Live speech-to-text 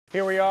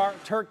Here we are,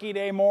 Turkey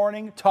Day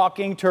morning,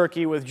 talking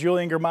turkey with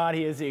Julien Gremaud.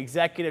 He is the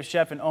executive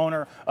chef and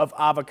owner of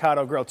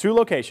Avocado Grill. 2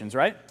 locations,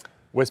 right?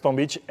 West Palm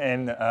Beach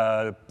and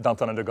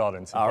downtown under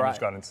Gardens. All right.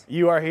 Gardens.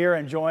 You are here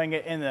enjoying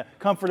it in the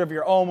comfort of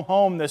your own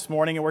home this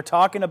morning, and we're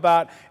talking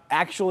about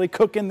actually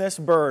cooking this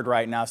bird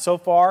right now. So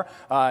far,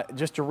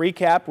 just to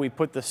recap, we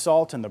put the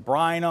salt and the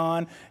brine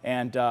on,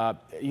 and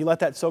you let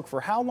that soak for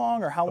how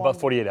long, or how long?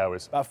 About 48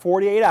 hours. About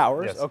 48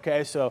 hours. Yes.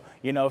 Okay, so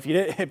you know if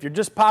you're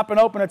just popping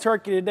open a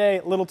turkey today,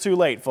 a little too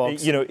late,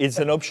 folks. You know, it's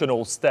an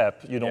optional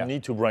step. You don't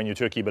need to brine your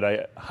turkey, but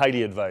I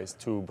highly advise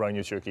to brine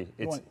your turkey.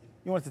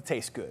 You want it to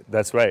taste good.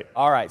 That's right.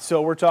 All right,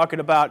 so we're talking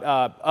about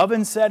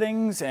oven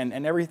settings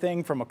and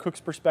everything from a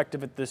cook's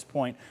perspective at this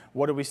point.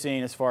 What are we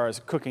seeing as far as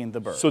cooking the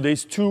bird? So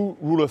there's 2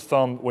 rules of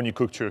thumb when you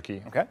cook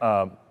turkey. Okay.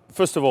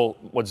 First of all,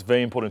 what's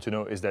very important to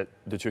know is that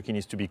the turkey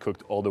needs to be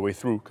cooked all the way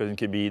through, because it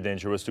can be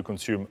dangerous to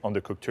consume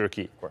undercooked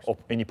turkey or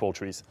any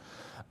poultries.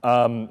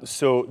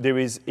 So there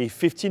is a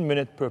 15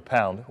 minutes per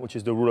pound, which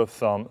is the rule of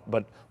thumb.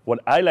 But what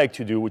I like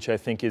to do, which I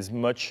think is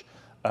much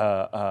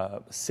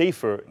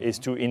safer, is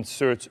to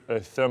insert a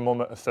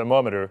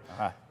thermometer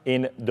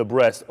in the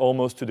breast,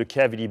 almost to the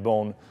cavity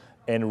bone,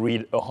 and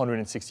read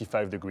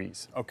 165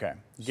 degrees. Okay,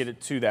 get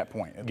it to that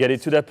point. Get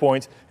it to that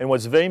point. And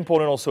what's very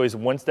important also is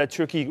once that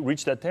turkey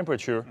reaches that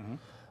temperature,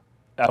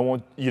 I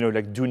want,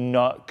 do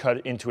not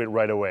cut into it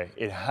right away.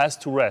 It has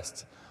to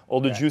rest.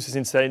 All the juices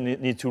inside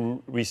need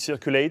to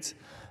recirculate,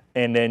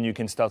 and then you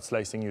can start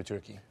slicing your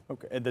turkey.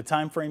 Okay, the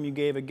time frame you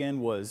gave again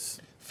was?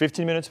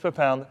 15 minutes per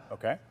pound,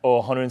 or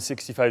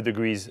 165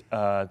 degrees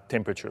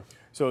temperature.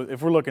 So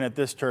if we're looking at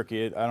this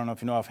turkey, I don't know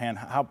if you know offhand,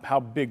 how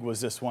big was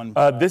this one?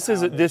 This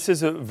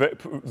is a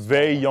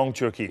very young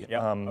turkey.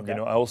 Yep.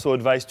 I also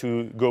advise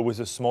to go with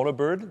a smaller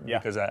bird,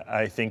 because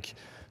I think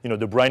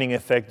the brining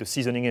effect, the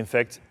seasoning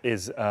effect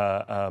is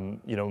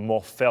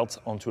more felt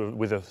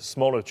with a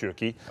smaller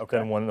turkey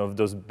than one of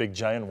those big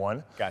giant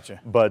one. Gotcha.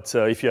 But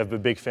if you have a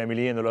big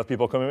family and a lot of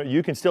people coming,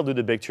 you can still do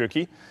the big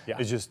turkey. Yeah.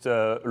 It's just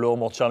a little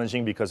more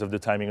challenging because of the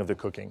timing of the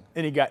cooking.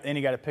 And you got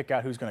to pick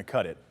out who's going to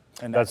cut it.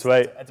 And that's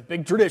right. That's a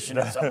big tradition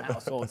in some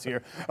households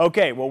here.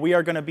 Okay, well, we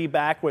are going to be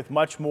back with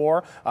much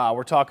more.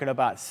 We're talking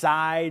about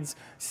sides,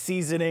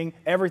 seasoning,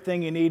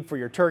 everything you need for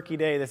your turkey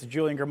day. This is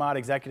Julien Gremaud,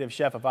 executive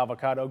chef of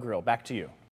Avocado Grill. Back to you.